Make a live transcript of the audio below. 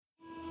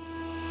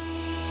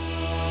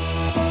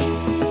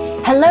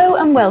Hello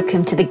and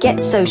welcome to the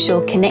Get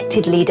Social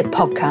Connected Leader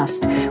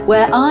podcast,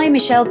 where I,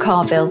 Michelle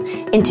Carville,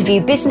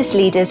 interview business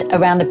leaders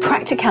around the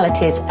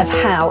practicalities of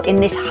how, in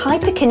this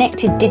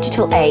hyper-connected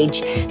digital age,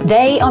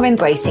 they are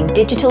embracing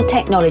digital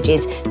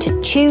technologies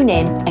to tune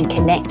in and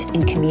connect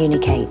and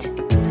communicate.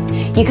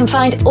 You can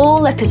find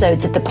all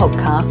episodes of the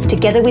podcast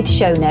together with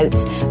show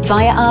notes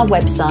via our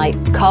website,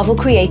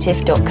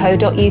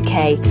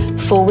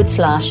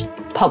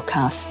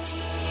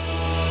 carvillcreative.co.uk/podcasts.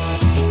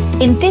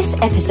 In this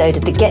episode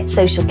of the Get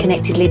Social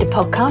Connected Leader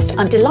podcast,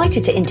 I'm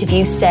delighted to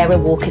interview Sarah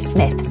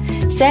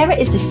Walker-Smith. Sarah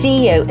is the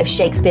CEO of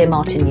Shakespeare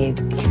Martineau.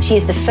 She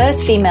is the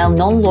first female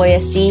non-lawyer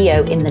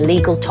CEO in the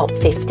legal top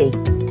 50.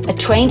 A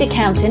trained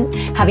accountant,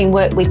 having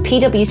worked with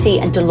PwC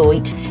and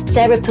Deloitte,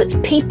 Sarah puts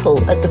people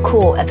at the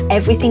core of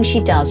everything she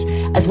does,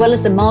 as well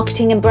as the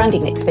marketing and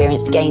branding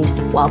experience gained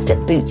whilst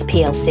at Boots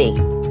PLC.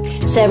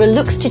 Sarah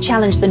looks to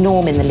challenge the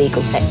norm in the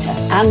legal sector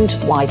and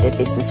wider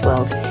business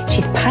world.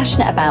 She's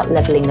passionate about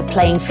levelling the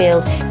playing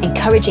field,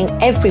 encouraging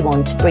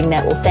everyone to bring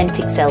their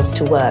authentic selves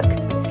to work.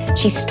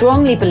 She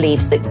strongly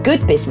believes that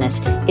good business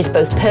is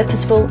both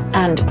purposeful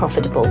and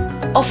profitable,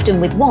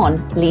 often with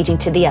one leading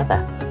to the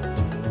other.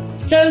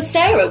 So,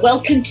 Sarah,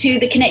 welcome to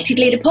the Connected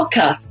Leader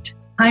podcast.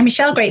 Hi,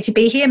 Michelle. Great to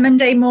be here.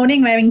 Monday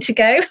morning, raring to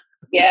go.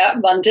 Yeah,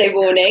 Monday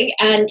morning.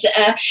 And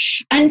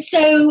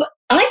so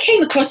I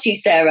came across you,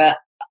 Sarah,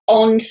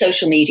 on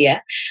social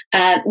media,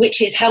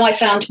 which is how I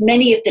found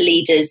many of the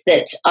leaders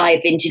that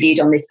I've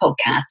interviewed on this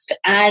podcast.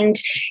 And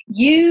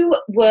you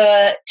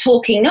were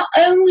talking not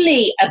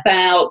only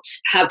about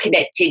how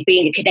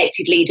being a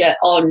connected leader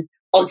on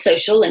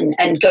social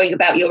and going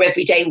about your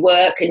everyday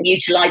work and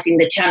utilising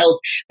the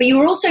channels, but you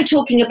were also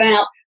talking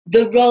about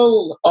the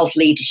role of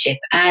leadership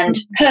and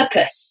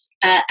purpose.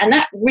 And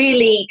that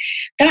really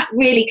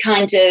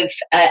kind of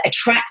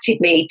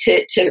attracted me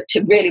to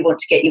really want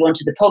to get you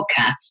onto the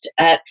podcast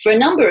for a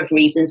number of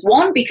reasons.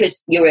 One,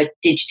 because you're a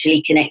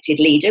digitally connected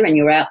leader and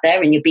you're out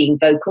there and you're being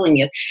vocal and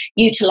you're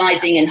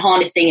utilising and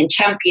harnessing and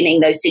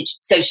championing those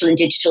social and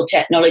digital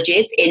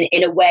technologies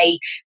in a way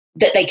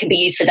that they can be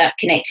used for that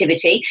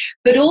connectivity.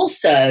 But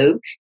also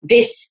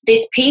this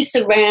piece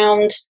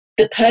around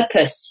the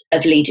purpose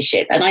of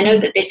leadership. And I know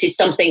that this is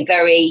something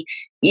very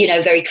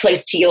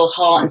close to your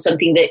heart and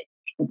something that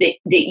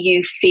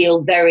you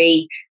feel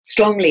very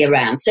strongly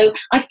around. So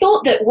I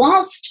thought that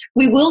whilst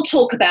we will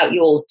talk about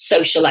your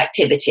social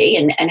activity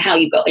and how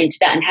you got into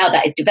that and how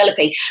that is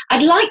developing,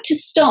 I'd like to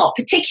start,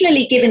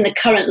 particularly given the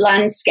current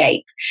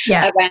landscape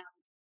around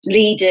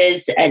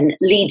leaders and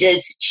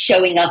leaders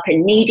showing up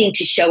and needing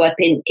to show up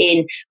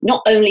in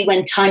not only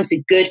when times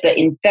are good, but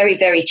in very,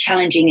 very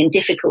challenging and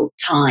difficult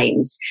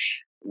times.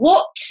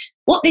 What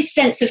this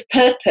sense of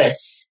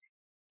purpose,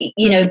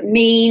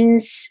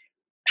 means,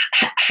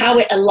 how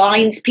it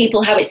aligns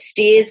people, how it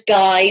steers,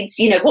 guides.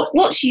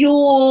 What's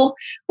your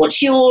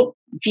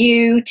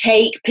view,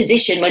 take,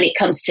 position when it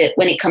comes to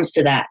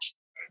that?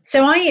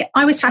 So I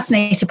was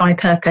fascinated by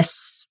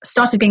purpose,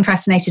 started being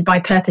fascinated by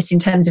purpose in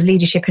terms of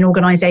leadership and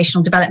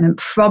organisational development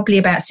probably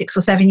about 6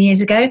 or 7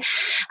 years ago.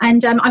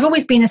 And I've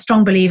always been a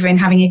strong believer in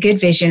having a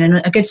good vision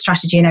and a good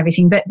strategy and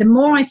everything. But the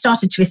more I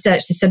started to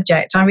research the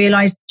subject, I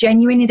realised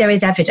genuinely there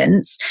is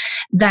evidence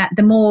that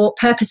the more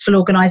purposeful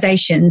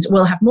organisations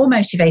will have more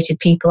motivated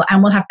people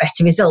and will have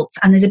better results.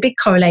 And there's a big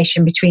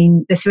correlation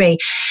between the three.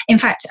 In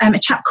fact, a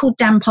chap called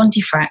Dan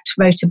Pontefract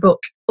wrote a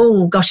book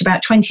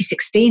about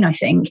 2016, I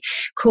think,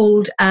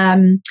 called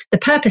The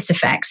Purpose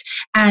Effect.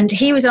 And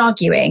he was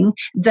arguing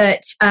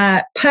that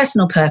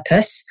personal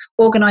purpose,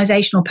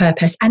 organisational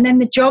purpose, and then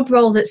the job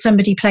role that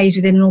somebody plays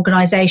within an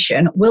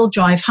organisation will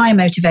drive higher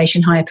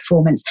motivation, higher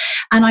performance.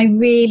 And I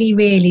really,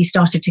 really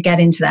started to get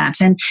into that.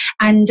 And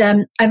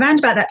around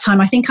about that time,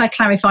 I think I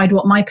clarified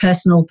what my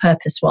personal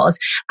purpose was.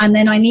 And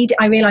then I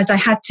realised I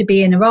had to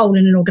be in a role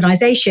in an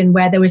organisation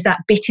where there was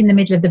that bit in the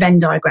middle of the Venn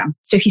diagram.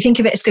 So if you think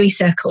of it as 3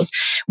 circles,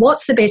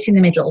 what's the bit in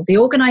the middle? The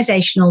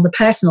organisational, the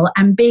personal,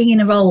 and being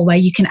in a role where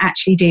you can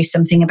actually do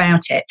something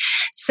about it.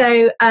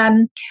 So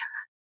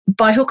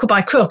by hook or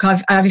by crook,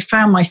 I've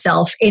found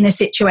myself in a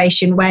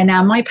situation where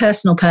now my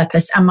personal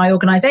purpose and my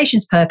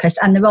organisation's purpose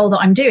and the role that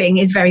I'm doing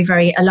is very,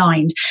 very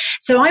aligned.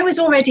 So I was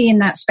already in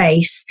that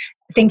space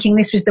thinking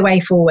this was the way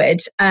forward,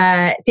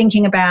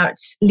 thinking about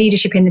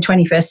leadership in the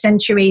 21st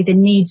century, the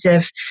needs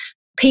of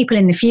people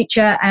in the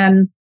future.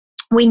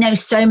 We know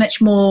so much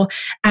more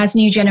as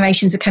new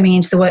generations are coming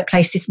into the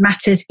workplace. This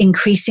matters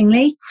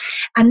increasingly.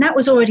 And that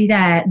was already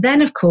there.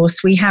 Then, of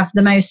course, we have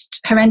the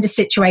most horrendous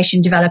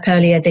situation develop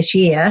earlier this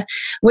year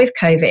with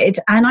COVID.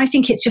 And I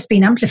think it's just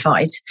been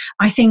amplified.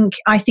 I think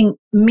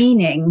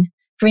meaning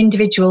for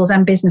individuals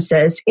and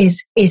businesses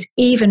is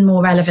even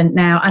more relevant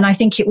now. And I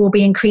think it will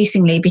be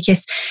increasingly,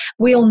 because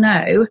we all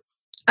know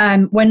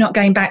we're not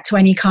going back to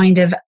any kind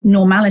of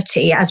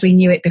normality as we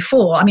knew it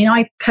before. I mean,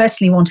 I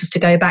personally want us to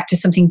go back to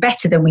something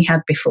better than we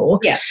had before.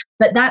 Yeah.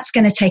 But that's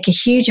going to take a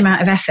huge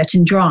amount of effort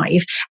and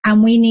drive.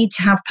 And we need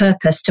to have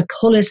purpose to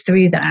pull us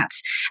through that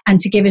and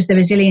to give us the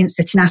resilience,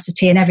 the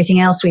tenacity and everything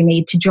else we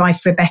need to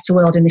drive for a better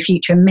world in the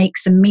future and make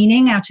some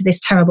meaning out of this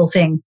terrible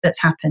thing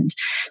that's happened.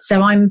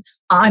 So I'm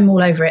I'm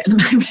all over it at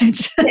the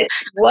moment.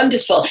 It's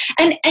wonderful.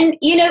 And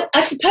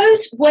I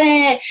suppose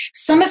where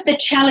some of the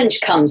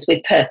challenge comes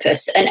with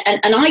purpose, and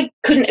I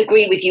couldn't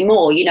agree with you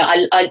more,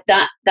 I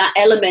that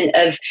element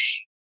of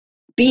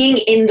being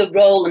in the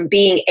role and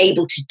being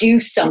able to do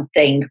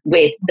something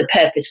with the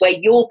purpose, where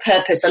your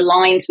purpose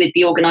aligns with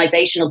the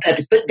organizational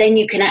purpose, but then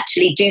you can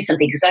actually do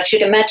something. Because I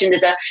should imagine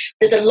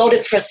there's a lot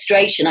of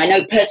frustration. I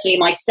know personally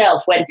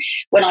myself,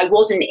 when I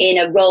wasn't in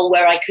a role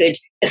where I could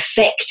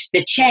affect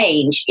the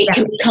change, it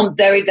can become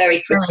very,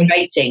 very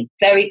frustrating,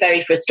 very,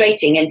 very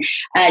frustrating.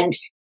 And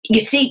you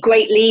see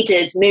great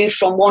leaders move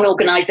from one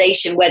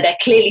organization where they're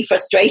clearly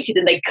frustrated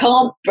and they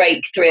can't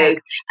break through,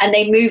 and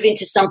they move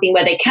into something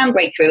where they can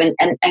break through,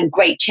 and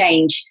great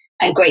change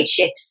and great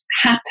shifts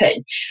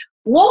happen.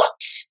 What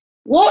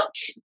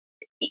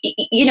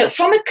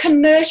from a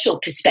commercial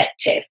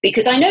perspective,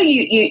 because I know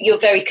you're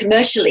very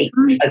commercially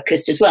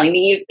focused as well. I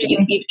mean,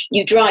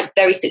 you drive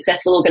very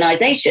successful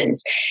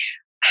organizations.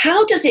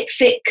 How does it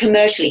fit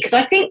commercially? Because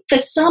I think for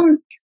some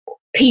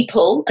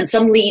people and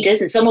some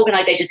leaders and some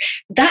organizations,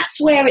 that's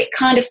where it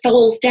kind of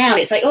falls down.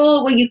 It's like,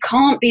 oh, well, you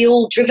can't be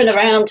all driven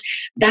around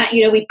that,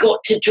 we've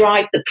got to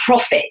drive the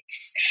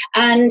profits.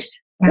 And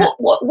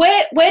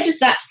where does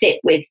that sit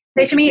with?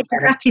 So for me, it's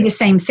exactly the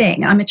same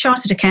thing. I'm a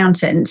chartered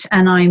accountant,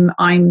 and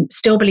I'm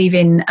still believe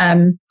in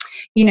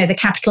the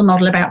capital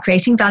model about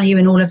creating value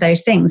and all of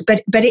those things.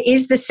 But it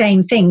is the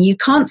same thing. You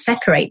can't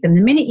separate them.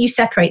 The minute you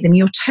separate them,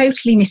 you're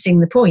totally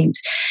missing the point.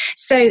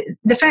 So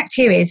the fact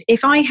here is,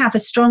 if I have a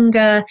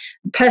stronger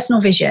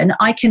personal vision,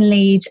 I can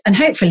lead, and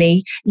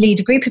hopefully lead,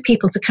 a group of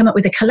people to come up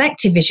with a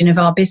collective vision of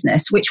our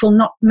business, which will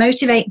not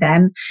motivate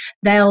them.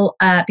 They'll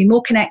be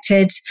more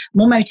connected,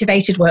 more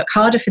motivated, work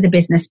harder for the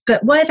business.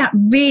 But where that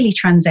really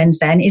transcends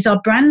then is our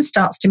brand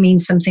starts to mean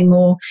something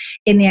more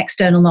in the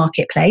external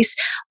marketplace.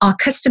 Our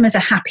customers are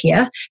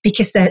happier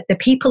because the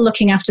people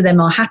looking after them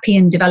are happy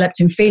and developed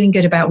and feeling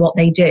good about what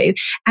they do.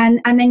 And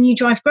then you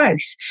drive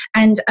growth.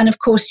 And of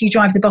course you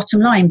drive the bottom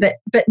line. But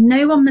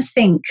no one must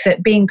think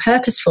that being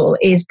purposeful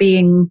is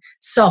being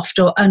soft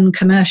or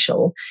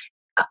uncommercial.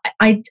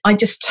 I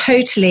just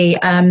totally,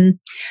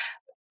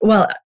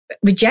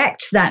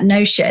 reject that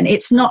notion.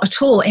 It's not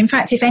at all. In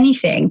fact, if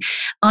anything,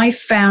 I've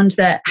found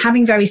that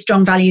having very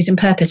strong values and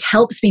purpose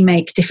helps me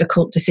make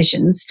difficult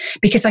decisions,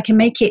 because I can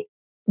make it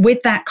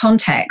with that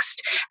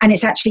context, and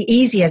it's actually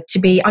easier to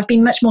be. I've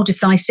been much more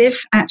decisive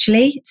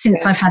actually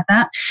since I've had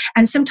that.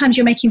 And sometimes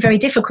you're making very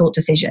difficult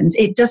decisions.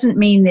 It doesn't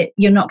mean that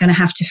you're not going to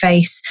have to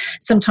face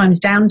sometimes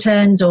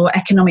downturns or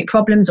economic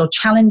problems or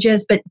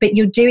challenges, but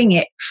you're doing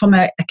it from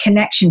a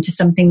connection to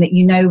something that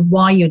you know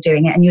why you're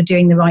doing it, and you're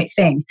doing the right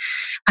thing.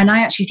 And I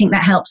actually think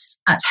that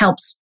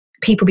helps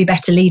people be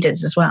better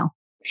leaders as well.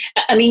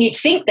 I mean, you'd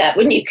think that,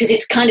 wouldn't you? Because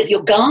it's kind of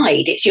your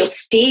guide, it's your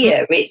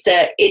steer,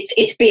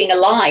 it's being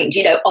aligned.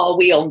 Are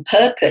we on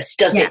purpose?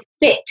 Does it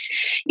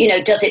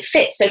fit? Does it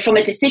fit? So, from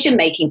a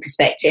decision-making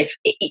perspective,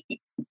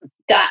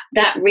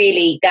 that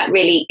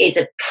really is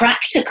a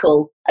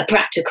practical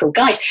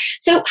guide.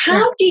 So,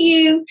 how do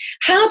you?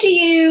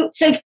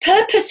 So,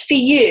 purpose for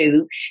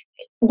you,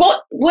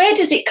 where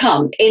does it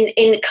come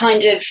in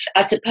kind of,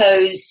 I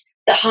suppose,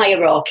 the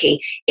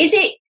hierarchy? Is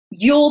it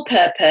your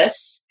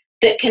purpose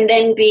that can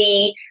then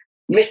be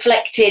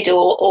reflected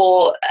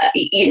or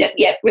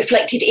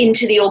reflected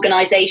into the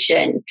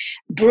organization,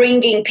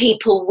 bringing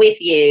people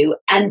with you,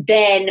 and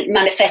then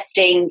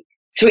manifesting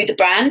through the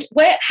brand?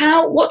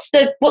 What's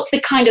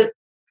the kind of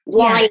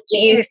line do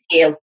you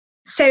feel?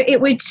 So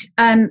it would,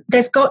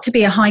 there's got to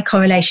be a high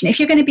correlation. If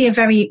you're going to be a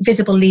very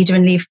visible leader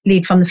and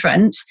lead from the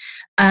front,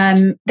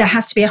 there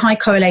has to be a high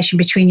correlation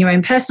between your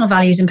own personal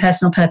values and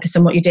personal purpose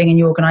and what you're doing in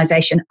your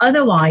organization.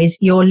 Otherwise,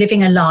 you're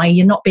living a lie.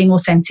 You're not being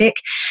authentic.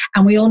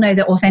 And we all know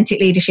that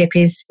authentic leadership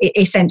is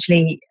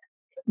essentially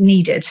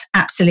needed,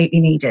 absolutely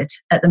needed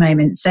at the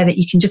moment, so that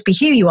you can just be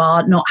who you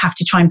are, not have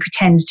to try and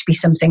pretend to be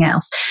something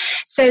else.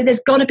 So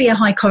there's got to be a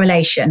high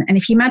correlation. And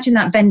if you imagine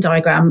that Venn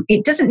diagram,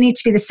 it doesn't need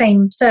to be the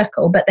same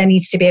circle, but there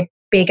needs to be a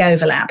big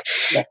overlap.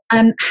 Yes.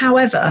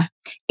 However,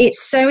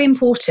 it's so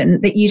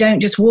important that you don't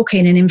just walk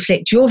in and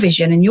inflict your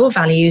vision and your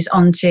values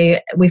onto,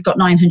 we've got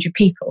 900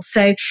 people.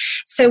 So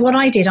what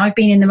I did, I've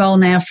been in the role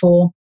now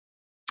for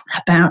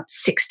about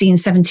 16,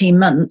 17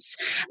 months,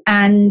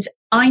 and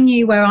I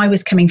knew where I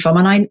was coming from,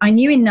 and I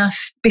knew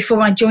enough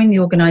before I joined the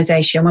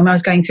organisation, when I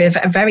was going through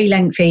a very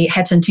lengthy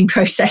headhunting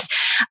process,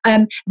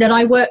 that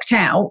I worked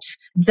out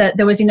that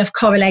there was enough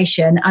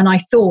correlation, and I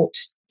thought,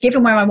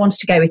 given where I wanted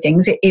to go with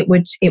things, it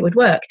would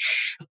work.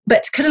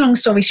 But to cut a long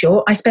story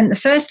short, I spent the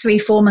first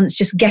 3-4 months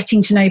just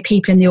getting to know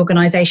people in the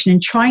organisation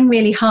and trying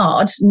really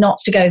hard not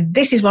to go,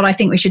 this is what I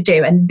think we should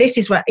do, and this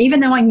is what, even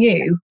though I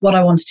knew what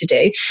I wanted to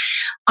do.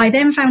 I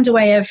then found a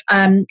way of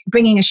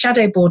bringing a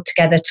shadow board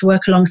together to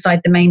work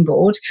alongside the main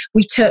board.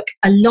 We did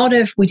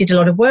a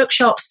lot of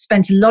workshops,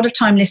 spent a lot of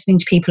time listening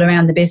to people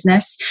around the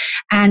business,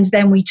 and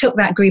then we took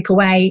that group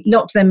away,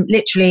 locked them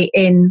literally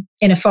in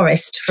a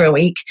forest for a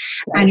week,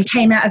 and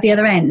came out of the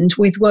other end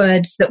with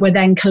words that were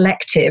then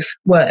collective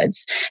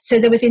words. So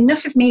there was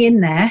enough of me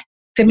in there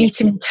for me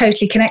to be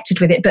totally connected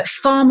with it. But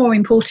far more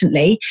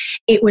importantly,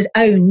 it was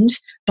owned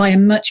by a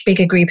much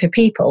bigger group of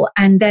people.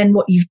 And then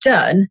what you've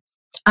done,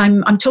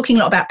 I'm talking a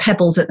lot about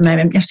pebbles at the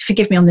moment. You have to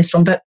forgive me on this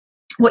one, but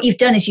what you've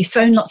done is you've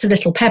thrown lots of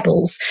little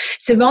pebbles.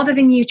 So rather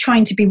than you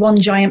trying to be one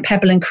giant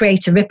pebble and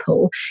create a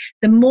ripple,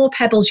 the more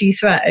pebbles you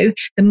throw,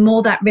 the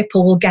more that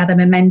ripple will gather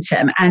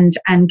momentum and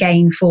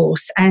gain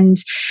force. And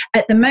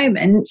at the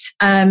moment,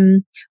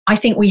 I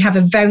think we have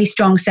a very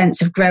strong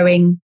sense of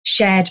growing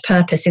shared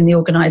purpose in the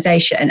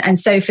organisation. And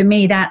so for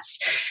me,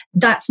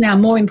 that's now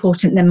more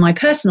important than my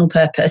personal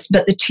purpose,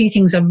 but the two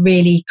things are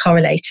really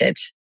correlated.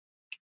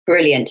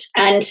 Brilliant.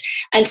 And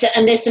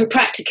there's some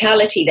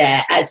practicality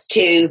there as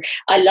to,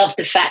 I love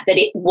the fact that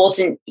it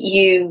wasn't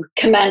you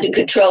command and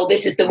control,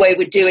 this is the way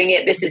we're doing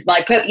it, this is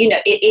my purpose.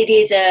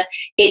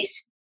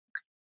 It's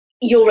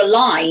you're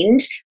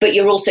aligned, but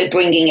you're also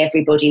bringing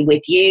everybody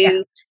with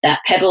you, that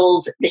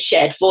pebbles, the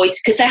shared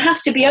voice, because there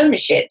has to be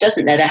ownership,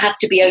 doesn't there? There has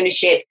to be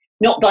ownership,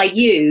 not by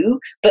you,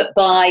 but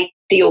by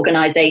the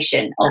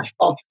organisation of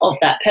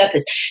that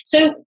purpose.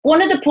 So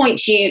one of the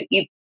points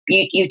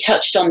you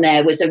touched on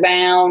there was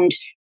around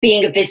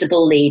being a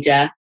visible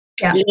leader,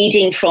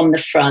 leading from the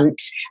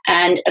front.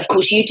 And of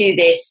course, you do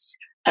this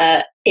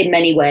in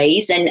many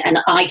ways. And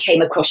I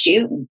came across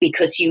you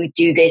because you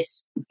do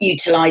this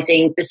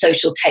utilising the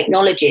social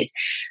technologies.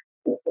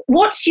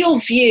 What's your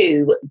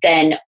view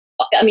then?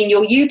 I mean,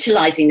 you're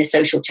utilising the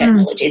social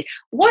technologies.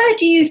 Where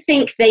do you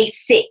think they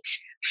sit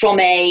from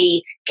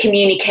a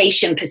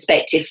communication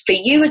perspective for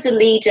you as a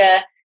leader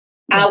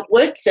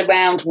outwards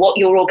around what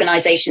your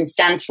organisation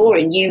stands for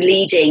and you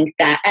leading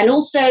that? And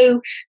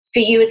also for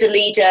you as a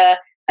leader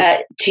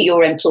to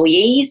your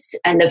employees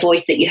and the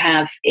voice that you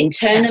have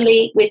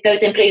internally with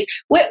those employees,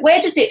 where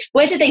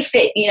do they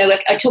fit? You know,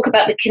 I talk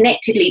about the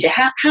connected leader.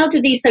 How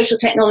do these social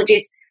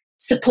technologies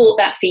support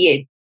that for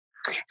you?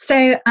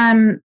 So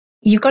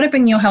you've got to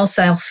bring your whole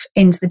self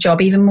into the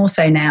job, even more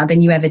so now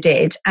than you ever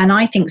did. And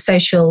I think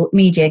social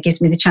media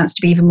gives me the chance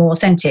to be even more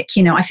authentic.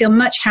 You know, I feel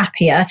much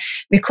happier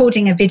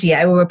recording a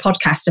video or a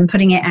podcast and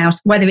putting it out,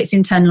 whether it's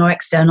internal or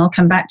external, I'll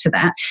come back to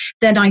that,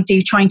 than I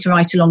do trying to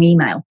write a long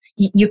email.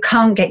 You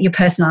can't get your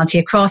personality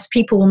across.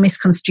 People will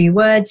misconstrue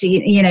words.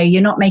 You know,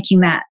 you're not making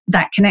that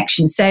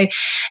connection. So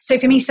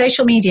for me,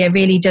 social media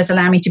really does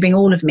allow me to bring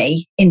all of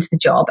me into the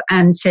job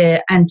and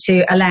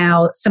to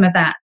allow some of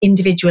that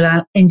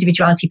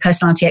individuality,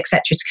 personality,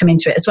 etc., to come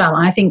into it as well.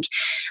 And I think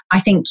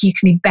you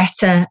can be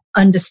better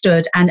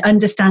understood and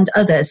understand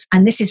others.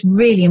 And this is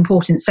really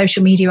important.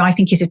 Social media, I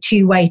think, is a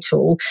two-way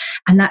tool,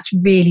 and that's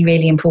really,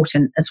 really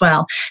important as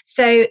well.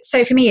 So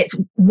for me, it's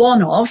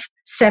one of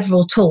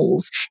several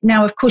tools.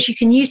 Now, of course, you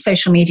can use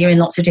social media in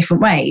lots of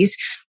different ways.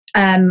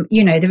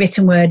 You know, the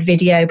written word,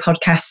 video,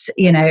 podcasts,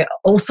 you know,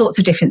 all sorts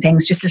of different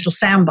things, just little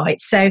sound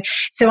bites. So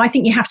I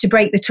think you have to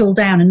break the tool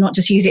down and not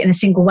just use it in a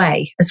single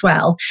way as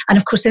well. And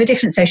of course, there are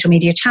different social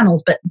media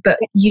channels, but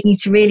you need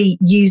to really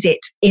use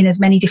it in as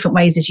many different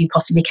ways as you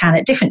possibly can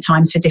at different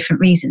times for different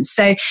reasons.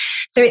 So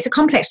it's a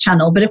complex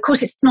channel, but of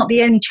course, it's not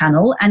the only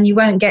channel, and you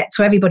won't get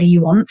to everybody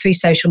you want through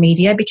social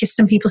media because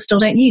some people still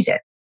don't use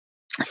it.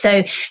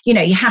 So, you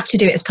know, you have to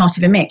do it as part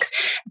of a mix.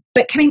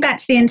 But coming back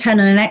to the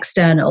internal and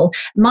external,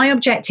 my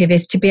objective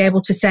is to be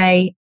able to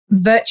say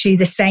virtually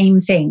the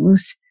same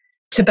things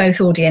to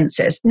both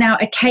audiences. Now,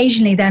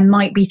 occasionally there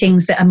might be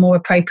things that are more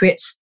appropriate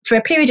for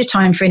a period of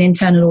time for an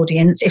internal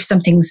audience if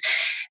something's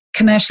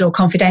commercial or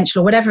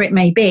confidential or whatever it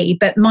may be.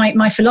 But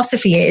my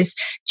philosophy is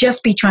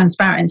just be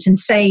transparent and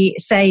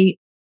say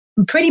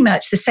pretty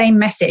much the same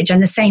message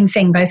and the same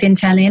thing both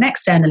internally and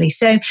externally.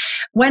 So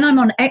when I'm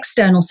on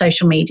external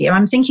social media,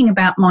 I'm thinking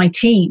about my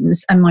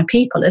teams and my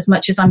people as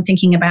much as I'm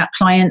thinking about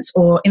clients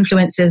or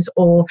influencers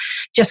or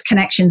just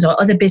connections or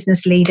other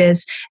business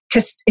leaders,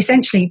 because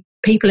essentially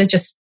people are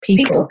just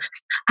people.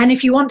 And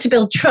if you want to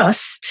build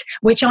trust,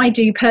 which I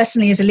do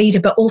personally as a leader,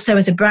 but also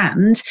as a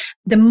brand,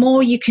 the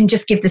more you can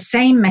just give the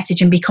same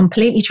message and be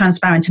completely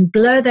transparent and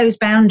blur those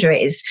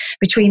boundaries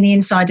between the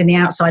inside and the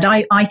outside.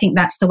 I think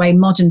that's the way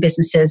modern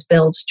businesses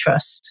build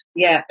trust.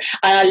 Yeah,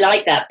 and I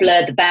like that,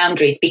 blur the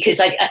boundaries, because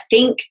I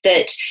think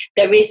that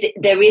there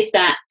is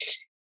that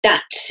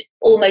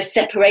almost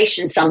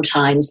separation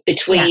sometimes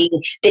between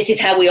this is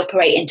how we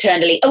operate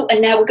internally. Oh,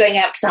 and now we're going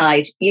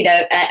outside, you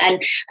know,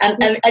 and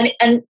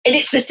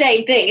it's the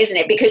same thing, isn't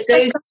it? Because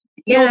those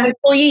your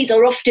employees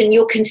are often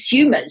your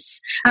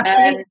consumers.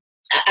 Absolutely.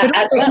 But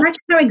also, imagine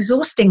how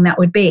exhausting that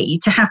would be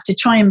to have to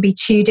try and be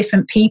two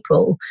different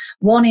people,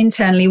 one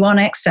internally, one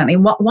externally.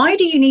 Why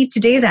do you need to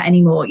do that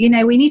anymore? You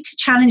know, we need to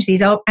challenge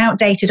these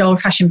outdated,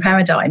 old-fashioned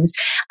paradigms.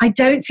 I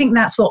don't think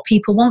that's what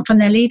people want from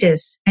their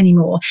leaders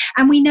anymore.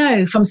 And we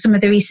know from some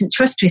of the recent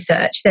trust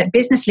research that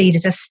business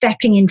leaders are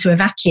stepping into a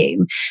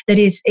vacuum that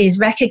is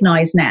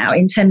recognised now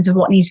in terms of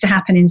what needs to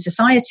happen in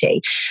society.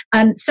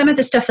 Some of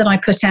the stuff that I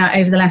put out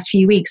over the last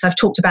few weeks, I've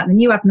talked about the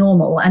new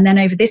abnormal, and then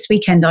over this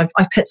weekend, I've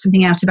put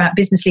something out about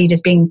business leaders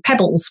being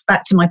pebbles,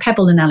 back to my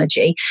pebble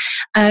analogy,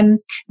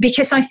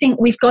 because I think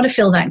we've got to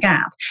fill that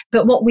gap.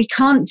 But what we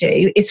can't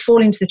do is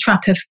fall into the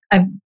trap of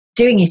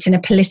doing it in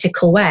a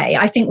political way.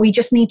 I think we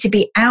just need to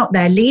be out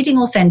there leading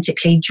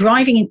authentically,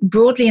 driving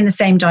broadly in the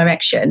same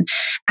direction,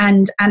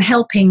 and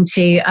helping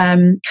to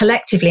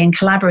collectively and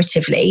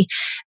collaboratively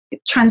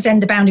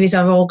transcend the boundaries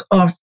of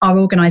our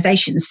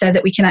organizations so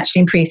that we can actually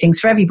improve things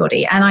for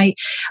everybody. And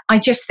I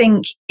just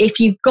think if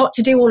you've got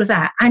to do all of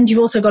that, and you've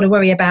also got to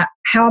worry about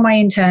how am I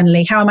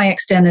internally, how am I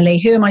externally,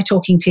 who am I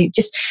talking to,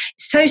 just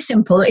so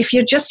simple. If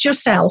you're just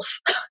yourself,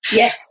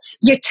 yes,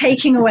 you're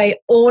taking away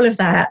all of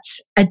that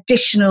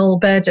additional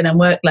burden and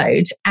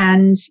workload,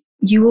 and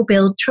you will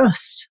build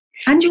trust.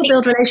 And you'll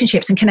build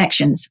relationships and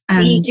connections.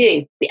 You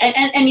do.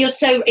 And you're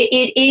so,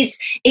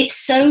 it's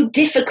so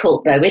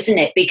difficult though, isn't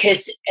it?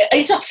 Because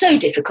it's not so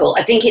difficult.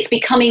 I think it's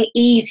becoming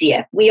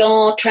easier. We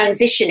are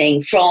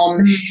transitioning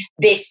from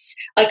this,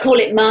 I call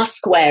it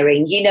mask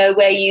wearing,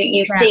 where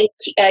you think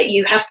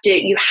you have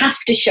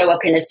to show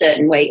up in a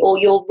certain way, or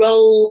your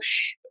role,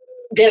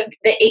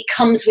 it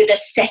comes with a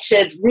set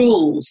of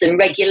rules and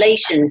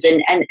regulations,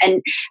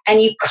 and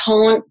you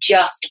can't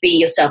just be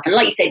yourself. And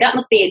like you say, that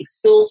must be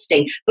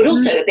exhausting, but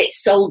also a bit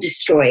soul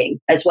destroying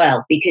as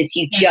well, because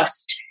you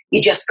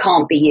just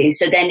can't be you.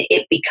 So then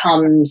it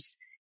becomes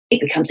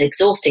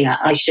exhausting,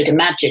 I should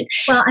imagine.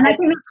 Well, and I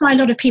think that's why a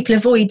lot of people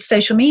avoid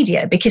social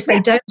media, because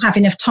they don't have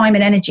enough time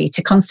and energy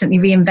to constantly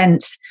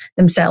reinvent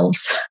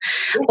themselves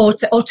or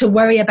to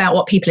worry about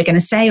what people are going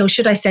to say, or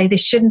should I say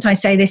this, shouldn't I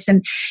say this?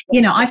 And,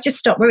 I've just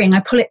stopped worrying. I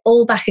pull it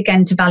all back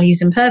again to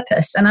values and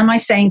purpose. And am I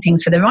saying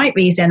things for the right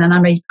reason? And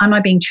am I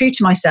being true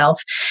to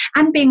myself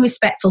and being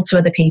respectful to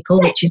other people,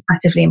 which is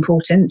massively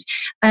important.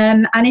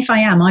 And if I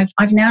am,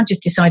 I've now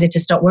just decided to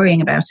stop worrying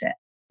about it.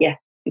 Yeah.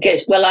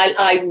 Good. Well,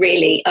 I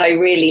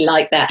really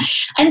like that.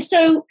 And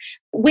so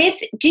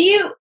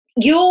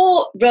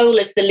your role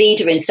as the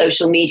leader in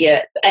social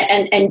media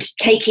and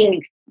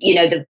taking,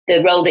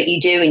 the role that you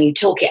do, and you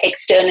talk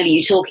externally,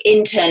 you talk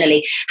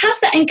internally, has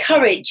that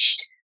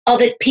encouraged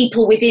other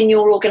people within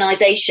your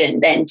organization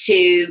then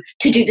to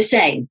do the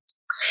same?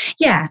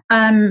 Yeah.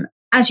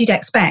 As you'd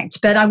expect,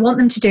 but I want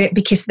them to do it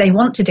because they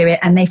want to do it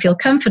and they feel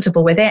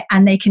comfortable with it,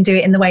 and they can do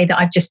it in the way that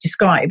I've just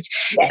described.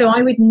 Yes. So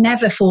I would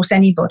never force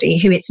anybody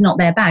who it's not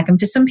their bag. And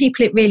for some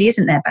people, it really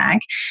isn't their bag.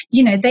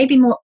 They'd be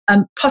more,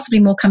 possibly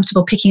more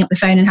comfortable picking up the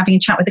phone and having a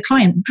chat with a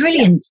client.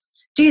 Brilliant. Yeah.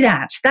 Do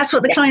that. That's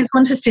what the clients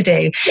want us to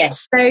do.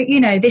 Yes. So,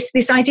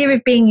 this idea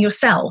of being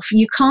yourself,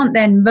 you can't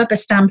then rubber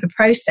stamp a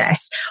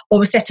process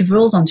or a set of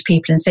rules onto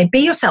people and say, be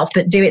yourself,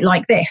 but do it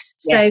like this.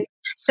 Yeah.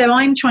 So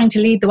I'm trying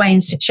to lead the way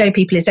and show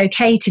people it's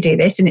okay to do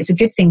this and it's a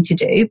good thing to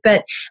do,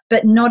 but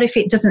not if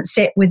it doesn't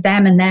sit with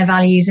them and their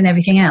values and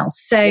everything else.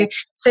 So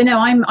no,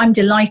 I'm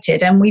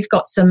delighted, and we've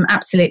got some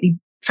absolutely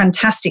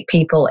fantastic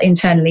people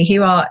internally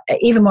who are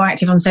even more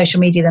active on social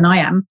media than I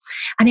am,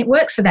 and it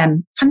works for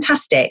them.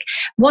 Fantastic.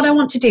 What I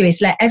want to do is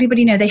let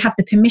everybody know they have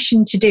the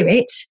permission to do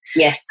it.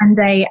 Yes.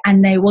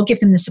 And they will give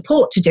them the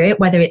support to do it,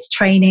 whether it's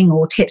training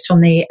or tips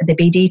from the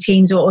BD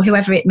teams or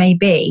whoever it may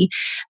be.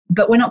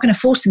 But we're not going to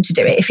force them to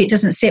do it if it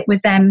doesn't sit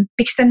with them,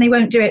 because then they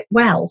won't do it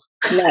well.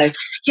 No.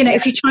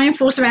 If you try and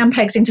force round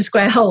pegs into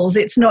square holes,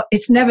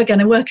 it's never going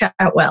to work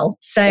out well.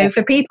 So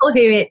for people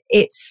who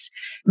it's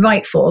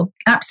right for,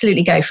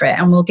 absolutely go for it,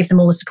 and we'll give them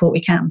all the support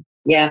we can.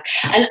 Yeah.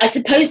 And I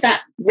suppose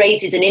that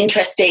raises an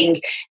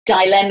interesting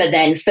dilemma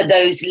then for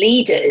those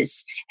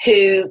leaders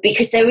who,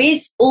 because there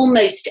is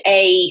almost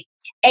a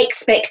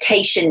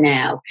expectation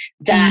now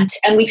that,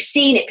 and we've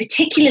seen it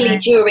particularly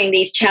during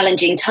these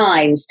challenging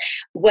times,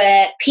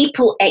 where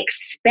people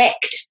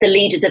expect the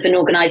leaders of an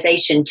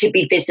organization to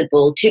be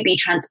visible, to be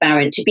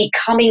transparent, to be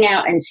coming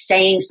out and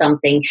saying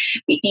something.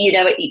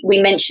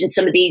 We mentioned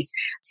some of these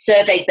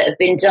surveys that have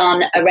been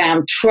done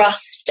around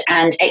trust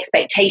and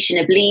expectation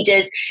of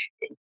leaders.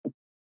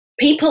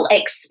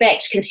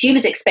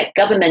 Consumers expect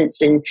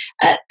governments and,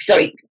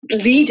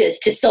 leaders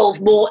to solve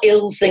more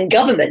ills than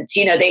governments.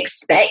 They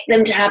expect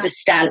them to have a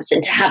stance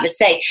and to have a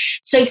say.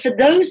 So for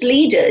those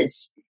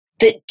leaders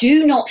that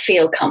do not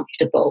feel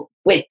comfortable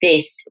with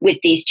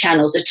these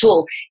channels at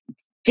all,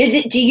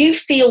 do you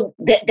feel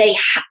that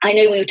I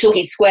know we were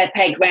talking square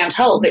peg, round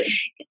hole, but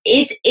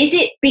is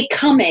it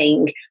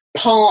becoming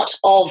part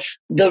of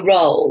the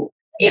role?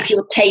 If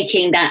you're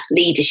taking that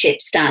leadership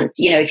stance,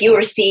 if you're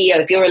a CEO,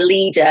 if you're a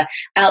leader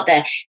out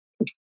there,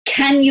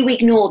 can you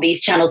ignore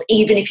these channels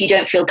even if you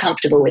don't feel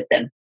comfortable with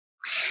them?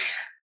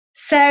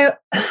 So,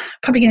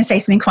 probably going to say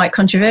something quite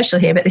controversial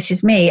here, but this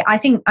is me. I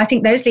think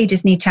those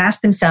leaders need to ask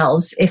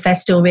themselves if they're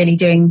still really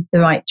doing the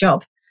right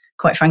job,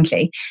 quite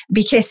frankly,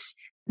 because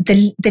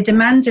the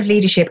demands of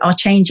leadership are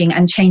changing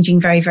and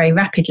changing very, very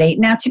rapidly.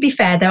 Now, to be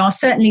fair, there are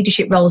certain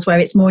leadership roles where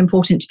it's more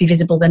important to be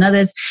visible than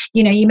others.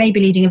 You may be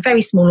leading a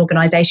very small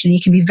organization and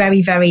you can be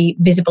very, very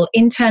visible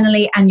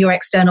internally, and your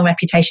external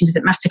reputation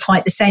doesn't matter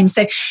quite the same.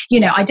 So,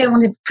 I don't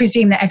want to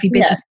presume that every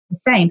business is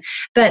the same,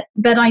 but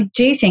I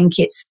do think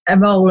it's a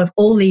role of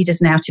all leaders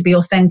now to be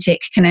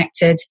authentic,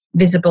 connected,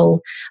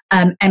 visible,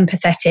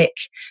 empathetic,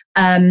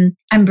 and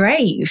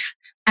brave.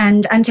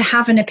 And to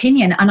have an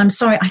opinion. And I'm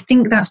sorry, I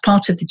think that's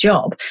part of the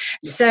job.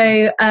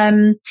 So,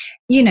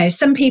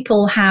 some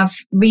people have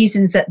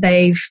reasons that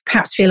they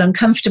perhaps feel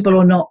uncomfortable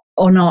or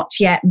or not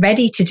yet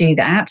ready to do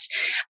that.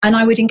 And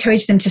I would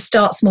encourage them to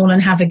start small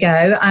and have a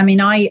go. I mean,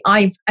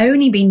 I've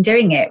only been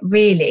doing it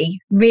really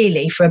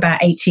for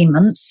about 18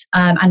 months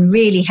and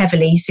really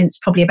heavily since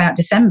probably about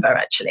December,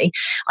 actually.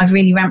 I've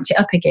really ramped it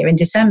up a gear in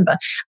December.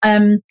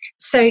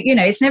 So,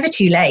 it's never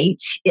too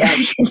late.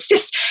 It's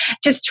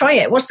just try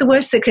it. What's the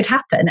worst that could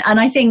happen? And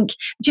I think,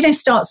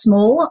 start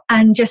small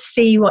and just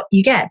see what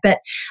you get. But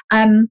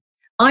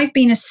I've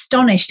been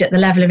astonished at the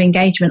level of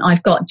engagement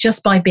I've got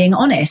just by being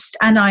honest.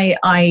 And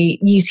I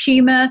use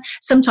humor.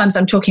 Sometimes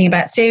I'm talking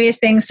about serious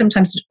things.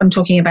 Sometimes I'm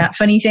talking about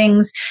funny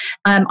things.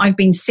 I've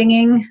been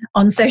singing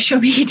on social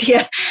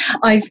media.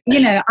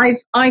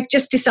 I've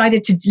just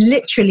decided to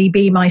literally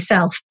be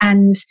myself,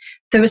 and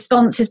the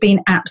response has been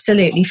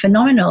absolutely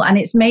phenomenal. And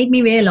it's made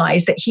me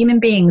realize that human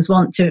beings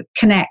want to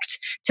connect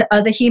to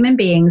other human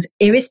beings,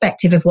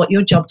 irrespective of what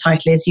your job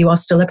title is. You are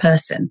still a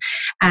person.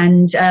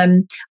 And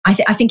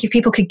I think if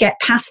people could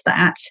get past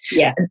that,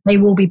 they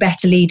will be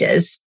better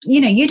leaders.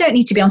 You don't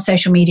need to be on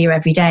social media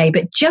every day,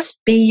 but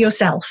just be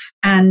yourself,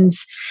 and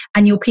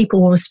your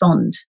people will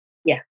respond.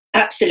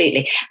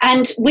 Absolutely.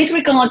 And with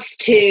regards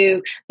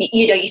to,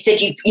 you said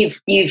you've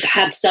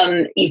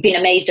been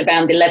amazed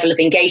around the level of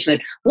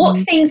engagement. What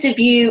things have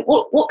you,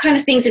 what kind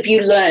of things have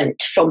you learned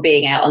from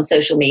being out on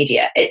social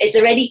media? Is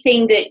there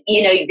anything that,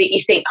 that you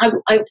think,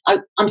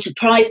 I'm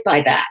surprised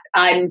by that?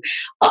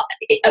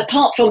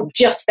 Apart from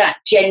just that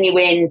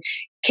genuine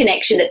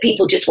connection that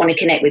people just want to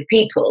connect with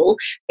people,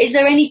 is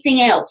there anything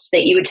else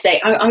that you would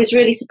say, I was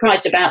really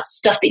surprised about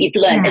stuff that you've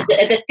learned? Are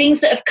there things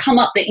that have come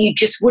up that you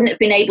just wouldn't have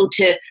been able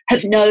to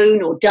have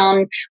known or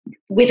done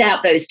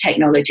without those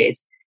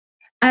technologies?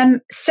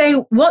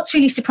 So what's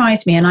really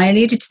surprised me, and I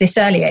alluded to this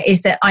earlier,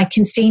 is that I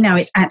can see now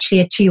it's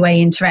actually a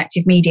two-way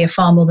interactive media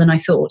far more than I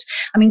thought.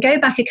 I mean, go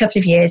back a couple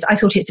of years, I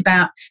thought it's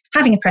about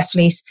having a press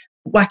release,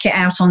 whack it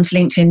out onto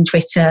LinkedIn,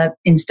 Twitter,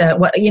 Insta,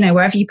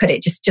 wherever you put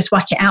it, just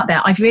whack it out there.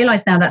 I've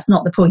realized now that's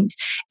not the point.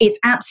 It's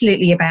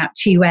absolutely about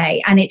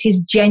two-way, and it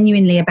is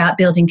genuinely about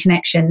building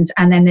connections.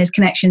 And then there's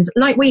connections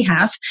like we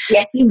have,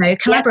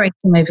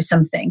 collaborating over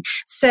something.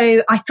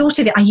 So I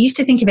used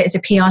to think of it as a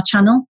PR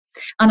channel,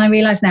 and I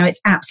realize now it's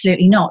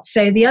absolutely not.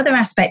 So the other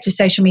aspect of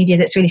social media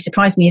that's really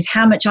surprised me is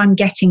how much I'm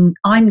getting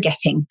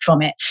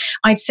from it.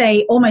 I'd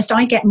say almost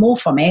I get more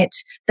from it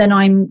than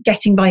I'm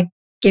getting by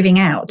giving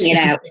out.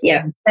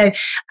 So,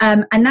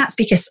 and that's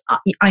because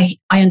I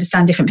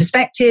understand different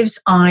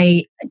perspectives.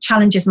 I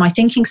challenges my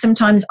thinking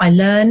sometimes. I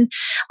learn.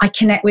 I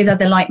connect with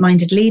other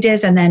like-minded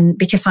leaders, and then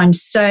because I'm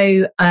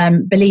so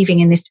believing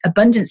in this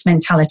abundance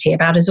mentality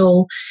about us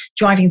all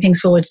driving things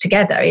forwards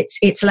together,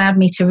 it's allowed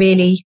me to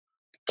really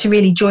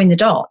join the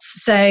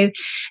dots. So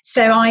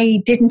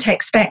I didn't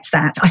expect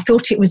that. I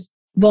thought it was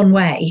one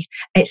way.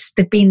 It's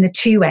been the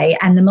two-way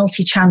and the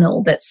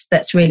multi-channel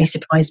that's really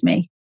surprised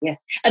me. Yeah.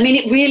 I mean,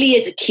 it really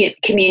is a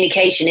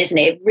communication, isn't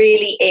it? It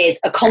really is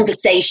a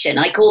conversation.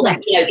 I call that,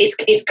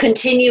 it's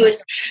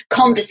continuous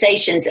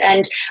conversations.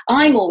 And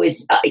I'm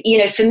always,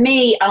 for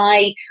me,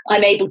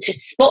 I'm able to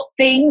spot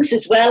things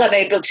as well. I'm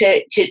able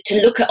to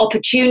look at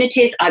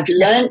opportunities. I've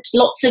learned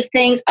lots of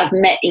things. I've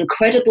met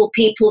incredible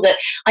people that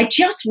I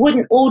just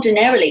wouldn't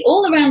ordinarily,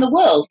 all around the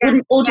world, be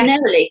able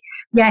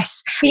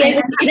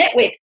to connect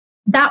with.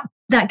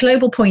 That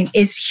global point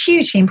is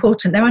hugely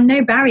important. There are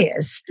no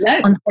barriers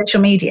on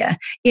social media.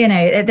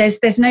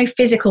 There's no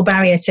physical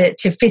barrier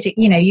to physics.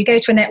 You go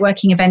to a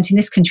networking event in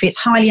this country, it's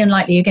highly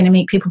unlikely you're going to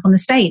meet people from the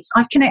States.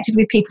 I've connected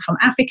with people from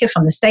Africa,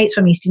 from the States,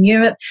 from Eastern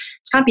Europe.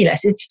 It's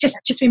fabulous. It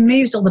just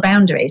removes all the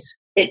boundaries.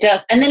 It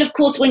does. And then, of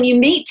course, when you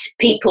meet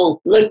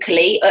people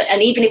locally,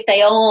 and even if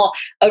they are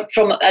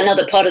from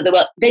another part of the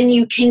world, then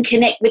you can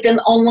connect with them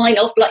online,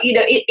 offline.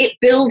 It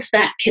builds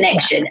that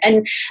connection. Yeah.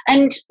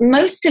 And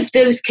most of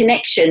those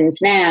connections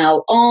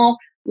now are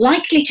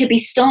likely to be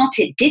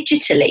started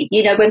digitally.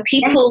 When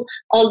people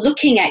are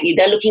looking at you,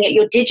 they're looking at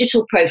your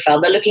digital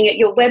profile, they're looking at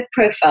your web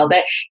profile.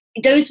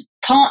 Those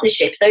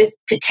partnerships, those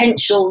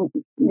potential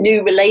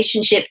new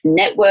relationships,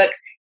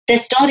 networks, they're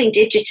starting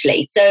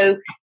digitally. So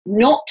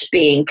not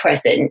being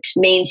present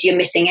means you're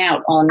missing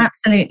out on.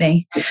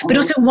 Absolutely. But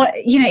also,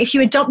 if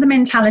you adopt the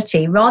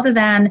mentality rather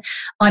than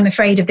I'm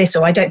afraid of this,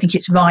 or I don't think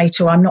it's right,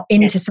 or I'm not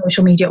into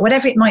social media,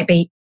 whatever it might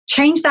be,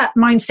 change that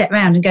mindset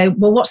around and go,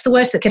 well, what's the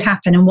worst that could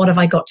happen and what have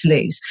I got to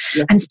lose?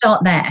 And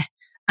start there.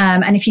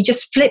 And if you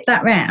just flip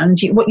that round,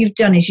 what you've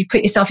done is you've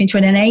put yourself into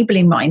an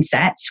enabling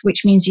mindset,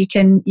 which means you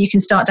can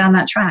start down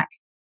that track.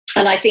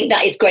 And I think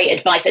that is great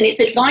advice. And it's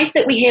advice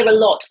that we hear a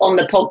lot on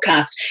the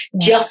podcast.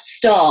 Just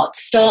start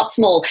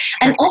small.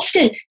 And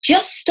often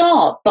just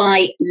start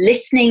by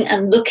listening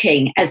and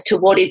looking as to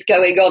what is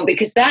going on,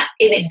 because that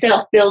in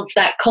itself builds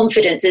that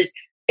confidence. Is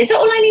that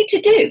all I need to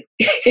do?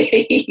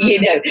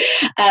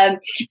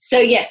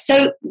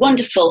 So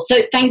wonderful.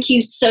 So thank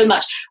you so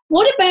much.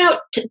 What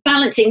about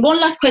balancing? One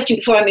last question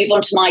before I move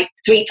on to my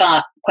 3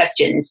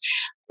 questions.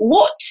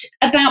 what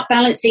about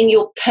balancing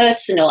your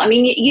personal? I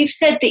mean, you've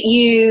said that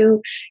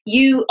you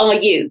are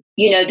you.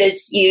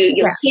 There's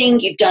you're seeing,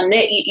 you've done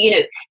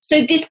it.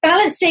 So this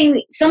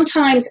balancing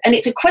sometimes, and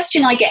it's a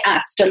question I get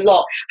asked a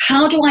lot.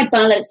 How do I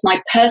balance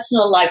my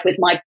personal life with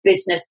my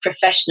business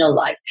professional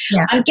life?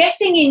 Yeah. I'm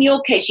guessing in your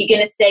case, you're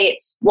going to say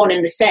it's one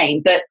and the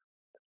same, but.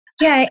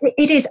 Yeah,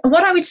 it is.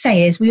 What I would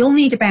say is we all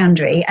need a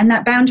boundary, and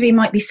that boundary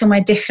might be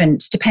somewhere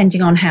different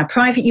depending on how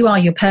private you are,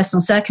 your personal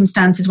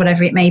circumstances,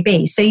 whatever it may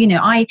be. So,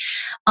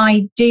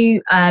 I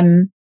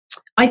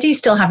do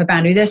still have a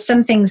boundary. There's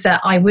some things that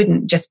I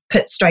wouldn't just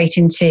put straight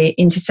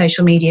into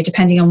social media,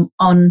 depending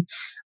on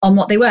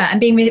what they were, and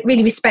being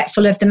really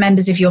respectful of the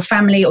members of your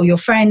family or your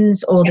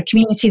friends or the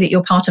community that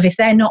you're part of. If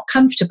they're not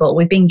comfortable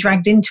with being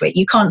dragged into it,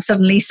 you can't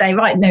suddenly say,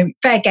 right, no,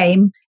 fair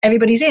game,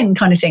 everybody's in,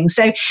 kind of thing.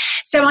 So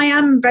I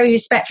am very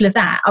respectful of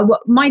that.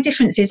 My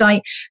difference is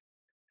I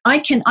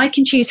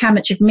can choose how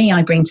much of me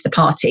I bring to the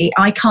party.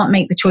 I can't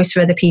make the choice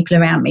for other people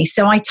around me.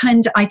 So I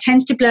tend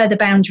to blur the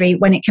boundary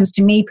when it comes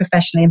to me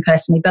professionally and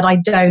personally, but I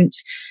don't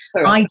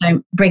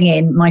bring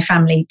in my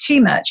family too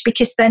much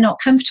because they're not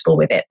comfortable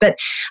with it. But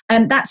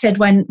that said,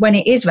 when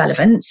it is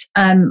relevant,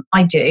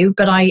 I do.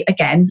 But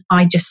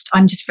I'm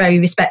just very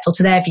respectful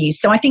to their views.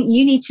 So I think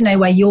you need to know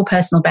where your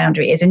personal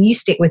boundary is, and you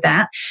stick with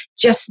that.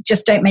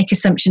 Just don't make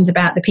assumptions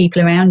about the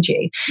people around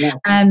you. Yeah.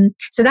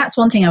 So that's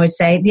one thing I would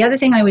say. The other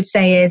thing I would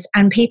say is,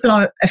 and people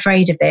are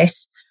afraid of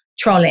this,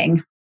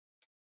 trolling.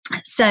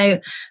 So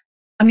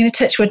I'm going to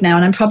touch wood now,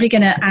 and I'm probably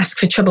going to ask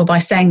for trouble by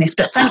saying this,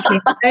 but thankfully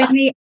I've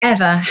only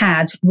ever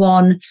had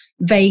one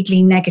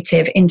vaguely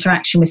negative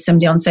interaction with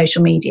somebody on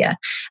social media.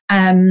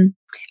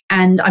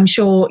 And I'm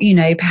sure,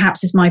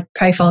 perhaps as my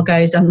profile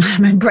goes, I'm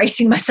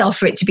embracing myself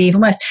for it to be even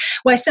worse,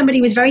 where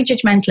somebody was very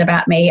judgmental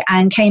about me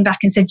and came back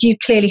and said, you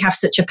clearly have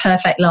such a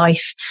perfect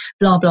life,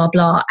 blah, blah,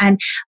 blah. And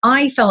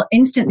I felt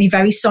instantly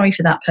very sorry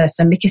for that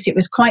person because it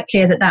was quite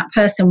clear that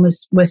person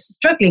was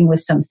struggling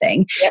with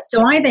something. Yep.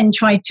 So I then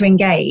tried to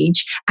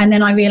engage, and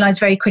then I realized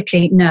very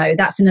quickly, no,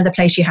 that's another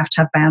place you have to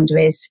have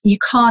boundaries. You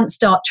can't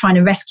start trying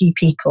to rescue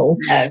people.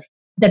 No.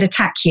 That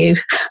attack you,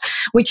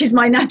 which is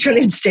my natural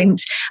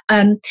instinct.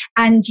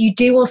 And you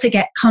do also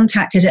get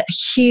contacted at a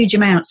huge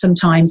amount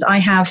sometimes. I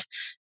have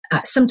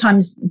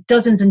sometimes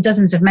dozens and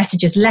dozens of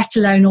messages, let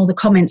alone all the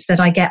comments that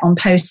I get on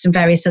posts and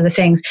various other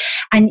things.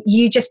 And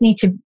you just need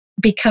to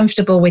be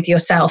comfortable with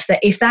yourself that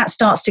if that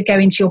starts to go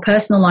into your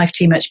personal life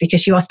too much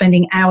because you are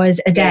spending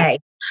hours a day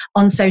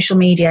on social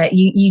media,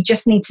 you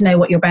just need to know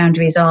what your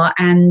boundaries are.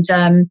 And,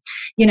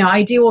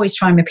 I do always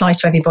try and reply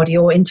to everybody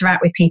or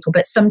interact with people,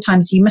 but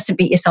sometimes you mustn't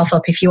beat yourself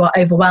up if you are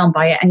overwhelmed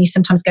by it. And you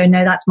sometimes go,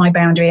 no, that's my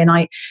boundary. And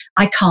I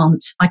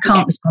can't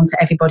respond to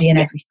everybody and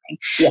everything.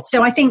 Yeah.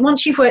 So I think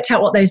once you've worked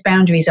out what those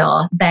boundaries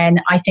are, then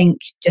I think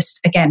just,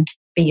 again,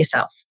 be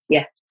yourself.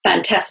 Yeah.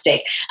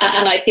 Fantastic.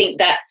 And I think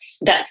that's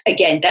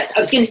I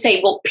was going to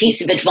say, what piece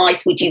of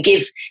advice would you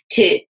give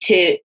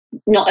to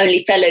not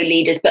only fellow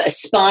leaders, but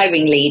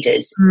aspiring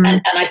leaders?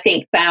 And I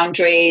think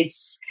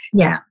boundaries.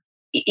 Yeah.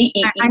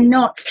 And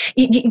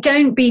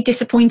don't be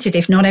disappointed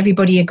if not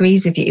everybody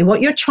agrees with you.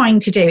 What you're trying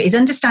to do is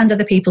understand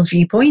other people's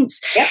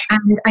viewpoints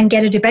and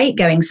get a debate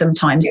going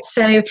sometimes. Yep.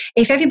 So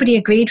if everybody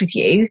agreed with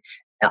you,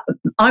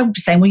 I would be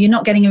saying, well, you're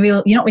not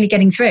really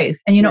getting through,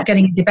 and you're not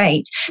getting a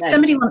debate. No.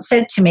 Somebody once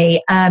said to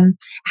me,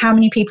 how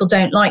many people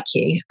don't like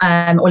you?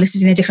 Or this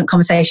is in a different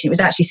conversation. It was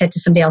actually said to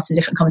somebody else in a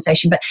different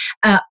conversation,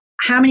 but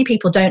how many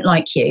people don't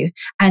like you?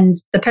 And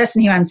the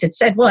person who answered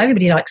said, well,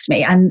 everybody likes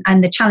me.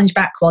 And the challenge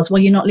back was,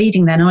 well, you're not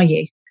leading then, are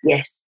you?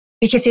 Yes.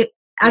 Because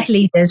as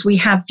leaders, we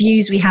have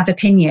views, we have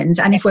opinions,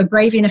 and if we're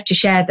brave enough to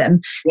share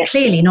them,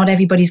 clearly not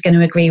everybody's going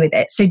to agree with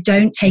it. So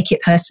don't take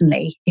it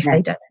personally if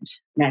they don't.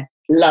 No.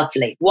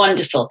 Lovely.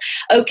 Wonderful.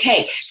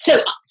 Okay.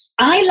 So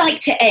I like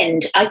to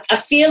end. I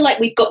feel like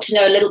we've got to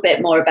know a little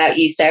bit more about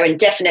you, Sarah, and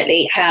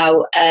definitely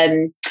how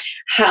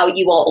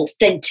you are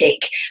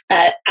authentic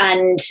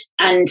and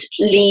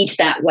lead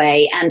that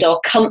way and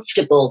are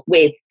comfortable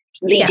with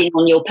leading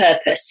on your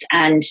purpose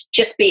and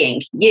just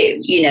being you,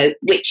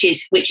 which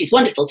is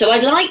wonderful. So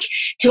I'd like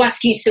to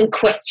ask you some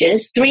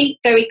questions, 3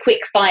 very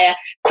quick fire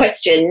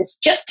questions,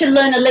 just to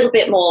learn a little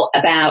bit more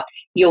about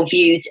your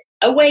views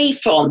away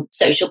from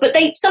social, but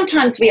they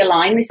sometimes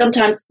realign. They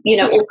sometimes,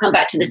 all come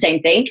back to the same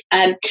thing.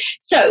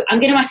 So I'm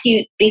going to ask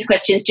you these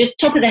questions, just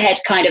top of the head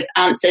kind of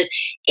answers.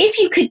 If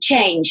you could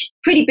change,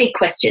 pretty big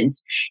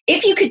questions,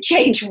 if you could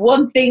change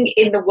one thing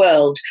in the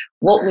world,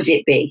 what would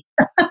it be?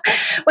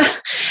 Well,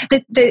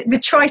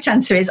 the trite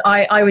answer is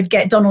I would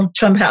get Donald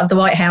Trump out of the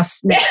White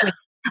House next week.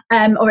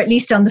 Or at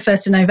least on the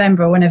 1st of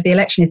November or whenever the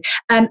election is.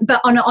 But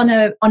on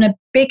a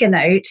bigger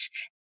note,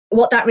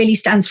 what that really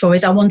stands for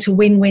is I want a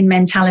win-win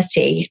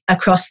mentality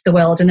across the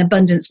world, an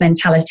abundance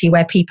mentality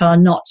where people are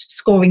not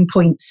scoring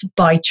points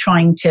by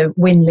trying to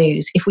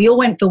win-lose. If we all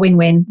went for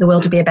win-win, the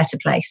world would be a better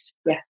place.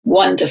 Yeah,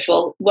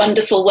 wonderful,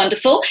 wonderful,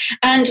 wonderful.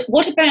 And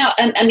what about,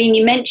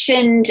 you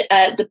mentioned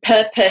the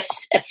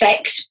Purpose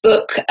Effect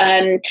book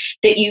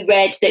that you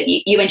read, that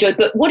you enjoyed,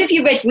 but what have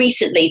you read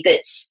recently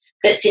that's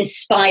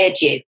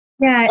inspired you?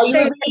 Yeah. Are you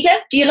a reader?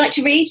 Do you like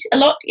to read a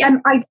lot? Yeah.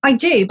 I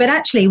do, but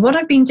actually what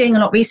I've been doing a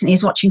lot recently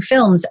is watching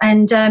films,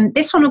 and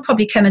this one will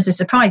probably come as a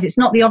surprise. It's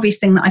not the obvious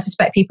thing that I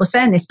suspect people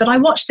saying this, but I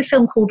watched the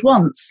film called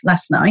Once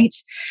last night,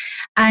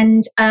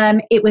 and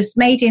it was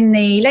made in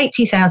the late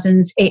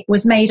 2000s. It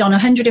was made on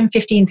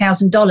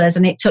 $115,000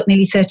 and it took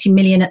nearly 30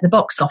 million at the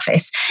box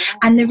office.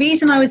 And the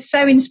reason I was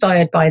so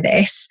inspired by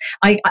this,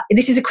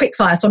 this is a quick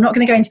fire, so I'm not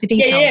going to go into the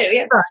detail.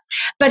 Yeah.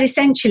 But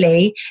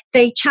essentially,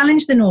 they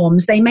challenged the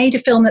norms. They made a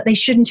film that they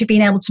shouldn't have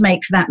been able to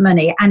make for that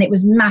money, and it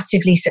was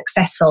massively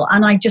successful.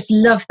 And I just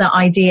love that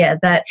idea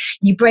that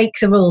you break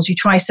the rules, you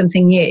try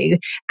something new,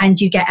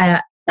 and you get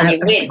a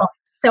win.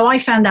 So I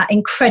found that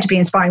incredibly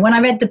inspiring. When I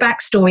read the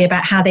backstory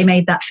about how they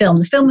made that film,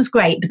 the film was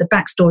great, but the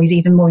backstory is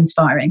even more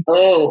inspiring.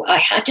 Oh,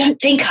 I don't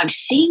think I've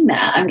seen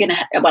that.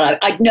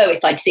 I'd know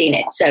if I'd seen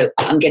it, so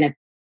I'm going to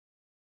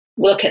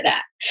look at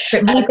that.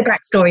 But read the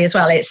backstory as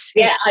well. I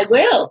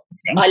will.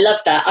 I love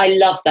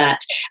that.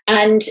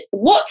 And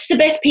what's the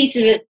best piece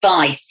of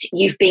advice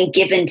you've been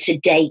given to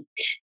date?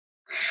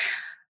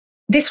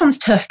 This one's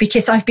tough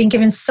because I've been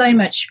given so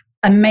much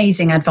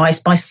amazing advice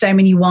by so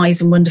many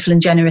wise and wonderful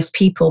and generous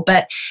people.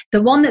 But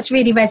the one that's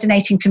really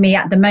resonating for me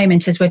at the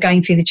moment as we're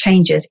going through the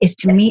changes is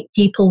to meet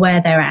people where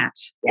they're at.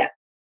 Yeah.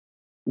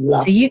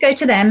 So you go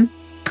to them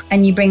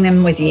and you bring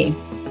them with you.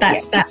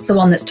 That's the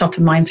one that's top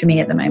of mind for me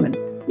at the moment.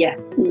 Yeah,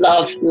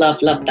 love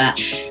that.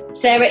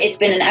 Sarah, it's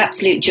been an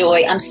absolute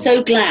joy. I'm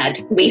so glad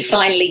we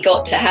finally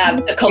got to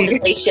have a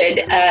conversation.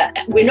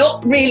 We're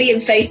not really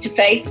in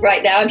face-to-face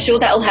right now. I'm sure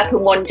that'll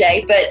happen one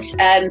day, but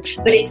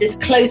it's as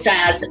close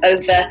as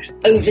over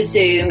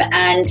Zoom,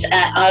 and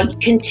I'll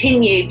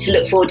continue to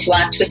look forward to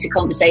our Twitter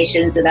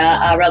conversations and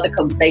our other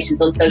conversations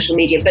on social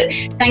media. But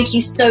thank you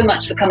so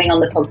much for coming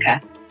on the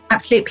podcast.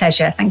 Absolute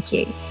pleasure. Thank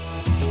you.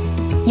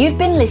 You've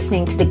been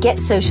listening to the Get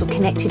Social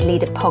Connected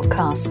Leader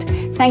podcast.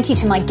 Thank you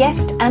to my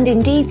guest, and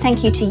indeed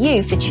thank you to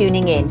you for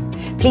tuning in.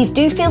 Please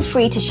do feel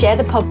free to share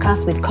the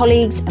podcast with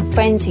colleagues and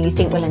friends who you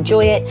think will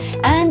enjoy it,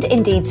 and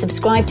indeed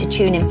subscribe to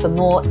tune in for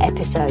more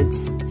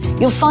episodes.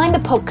 You'll find the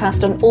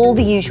podcast on all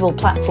the usual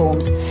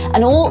platforms,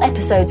 and all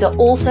episodes are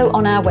also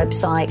on our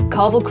website,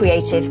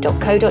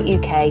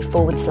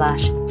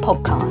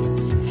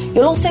 carvelcreative.co.uk/podcasts.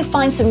 You'll also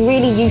find some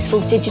really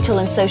useful digital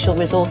and social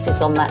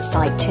resources on that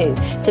site too,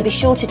 so be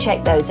sure to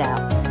check those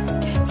out.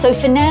 So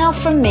for now,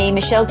 from me,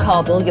 Michelle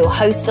Carville, your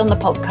host on the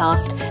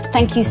podcast,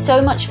 thank you so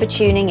much for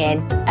tuning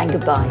in, and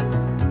goodbye.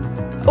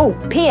 Oh,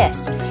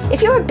 P.S.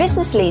 If you're a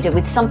business leader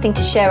with something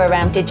to share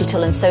around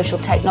digital and social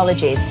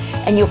technologies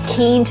and you're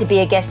keen to be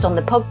a guest on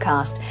the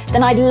podcast,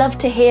 then I'd love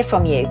to hear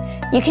from you.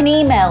 You can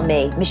email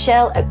me,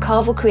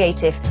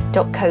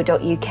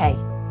 michelle@carvelcreative.co.uk.